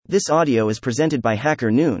This audio is presented by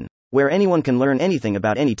Hacker Noon, where anyone can learn anything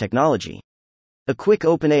about any technology. A quick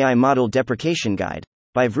OpenAI model deprecation guide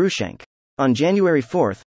by Vrushenk. On January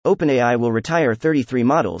 4th, OpenAI will retire 33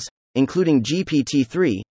 models, including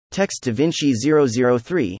GPT-3, Text DaVinci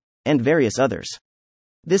 003, and various others.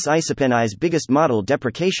 This is OpenAI's biggest model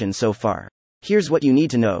deprecation so far. Here's what you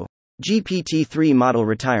need to know. GPT-3 model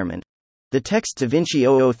retirement. The Text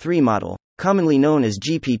DaVinci 003 model, commonly known as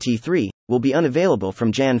GPT-3, will be unavailable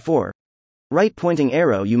from Jan 4. Right pointing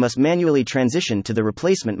arrow. You must manually transition to the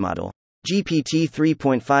replacement model, GPT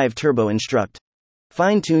 3.5 Turbo Instruct.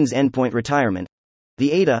 Fine-tunes endpoint retirement.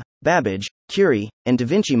 The Ada, Babbage, Curie, and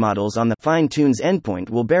DaVinci models on the fine-tunes endpoint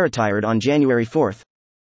will be retired on January 4.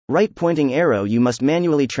 Right pointing arrow. You must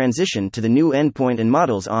manually transition to the new endpoint and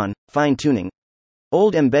models on fine-tuning.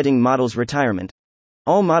 Old embedding models retirement.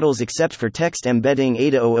 All models except for text embedding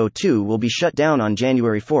Ada 002 will be shut down on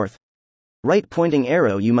January 4. Right pointing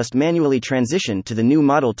arrow. You must manually transition to the new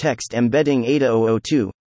model text embedding Ada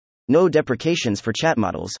 002. No deprecations for chat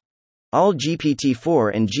models. All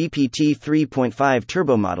GPT-4 and GPT 3.5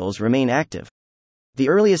 Turbo models remain active. The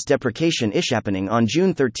earliest deprecation is happening on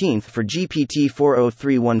June 13 for GPT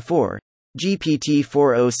 40314, GPT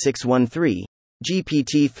 40613,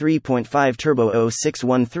 GPT 3.5 Turbo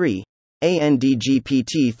 0613, and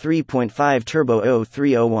GPT 3.5 Turbo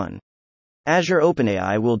 0301. Azure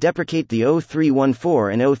OpenAI will deprecate the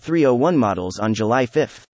 0314 and 0301 models on July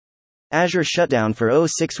 5. Azure shutdown for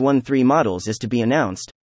 0613 models is to be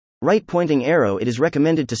announced. Right pointing arrow. It is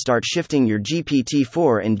recommended to start shifting your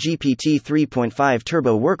GPT-4 and GPT 3.5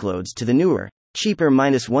 Turbo workloads to the newer, cheaper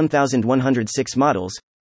 -1106 models.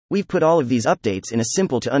 We've put all of these updates in a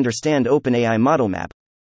simple to understand OpenAI model map.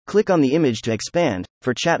 Click on the image to expand.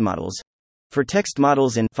 For chat models. For text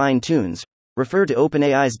models and fine-tunes, refer to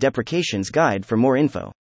OpenAI's deprecations guide for more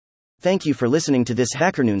info. Thank you for listening to this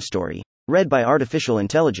HackerNoon story, read by Artificial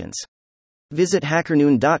Intelligence. Visit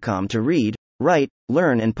hackernoon.com to read, write,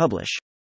 learn and publish.